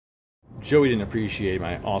Joey didn't appreciate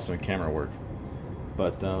my awesome camera work.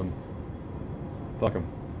 But, fuck him.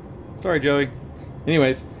 Sorry, Joey.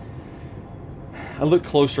 Anyways, I looked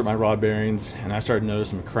closer at my rod bearings, and I started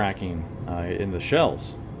noticing some cracking in the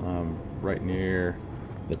shells right near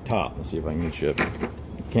the top. Let's see if I can get you.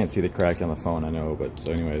 You can't see the crack on the phone, I know, but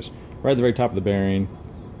so anyways, right at the very top of the bearing,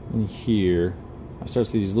 in here, I start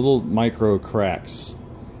to see these little micro cracks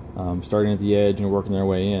starting at the edge and working their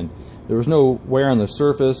way in. There was no wear on the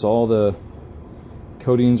surface. All the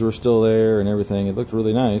coatings were still there and everything. It looked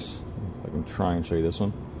really nice. I can try and show you this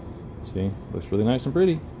one. See, looks really nice and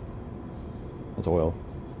pretty. That's oil.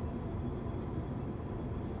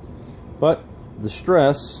 But the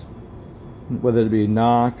stress, whether it be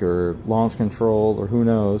knock or launch control or who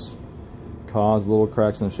knows, caused little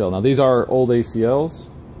cracks in the shell. Now these are old ACLs,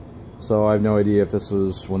 so I have no idea if this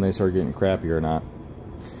was when they started getting crappy or not.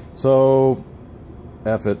 So,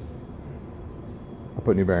 F it. I'll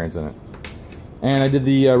put new bearings in it. And I did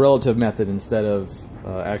the relative method instead of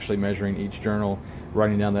actually measuring each journal,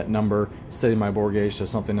 writing down that number, setting my bore gauge to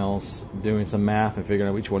something else, doing some math and figuring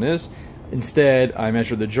out which one is. Instead, I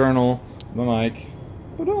measured the journal, the mic,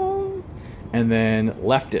 and then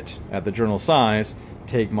left it at the journal size.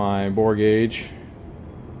 Take my bore gauge,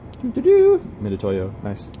 Mitutoyo,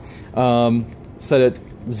 nice. Set it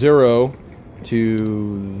 0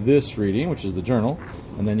 to this reading, which is the journal,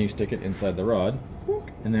 and then you stick it inside the rod,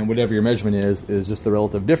 and then whatever your measurement is just the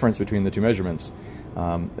relative difference between the two measurements.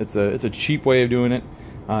 It's a cheap way of doing it.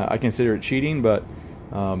 I consider it cheating, but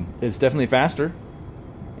it's definitely faster,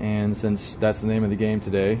 and since that's the name of the game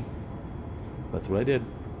today, that's what I did.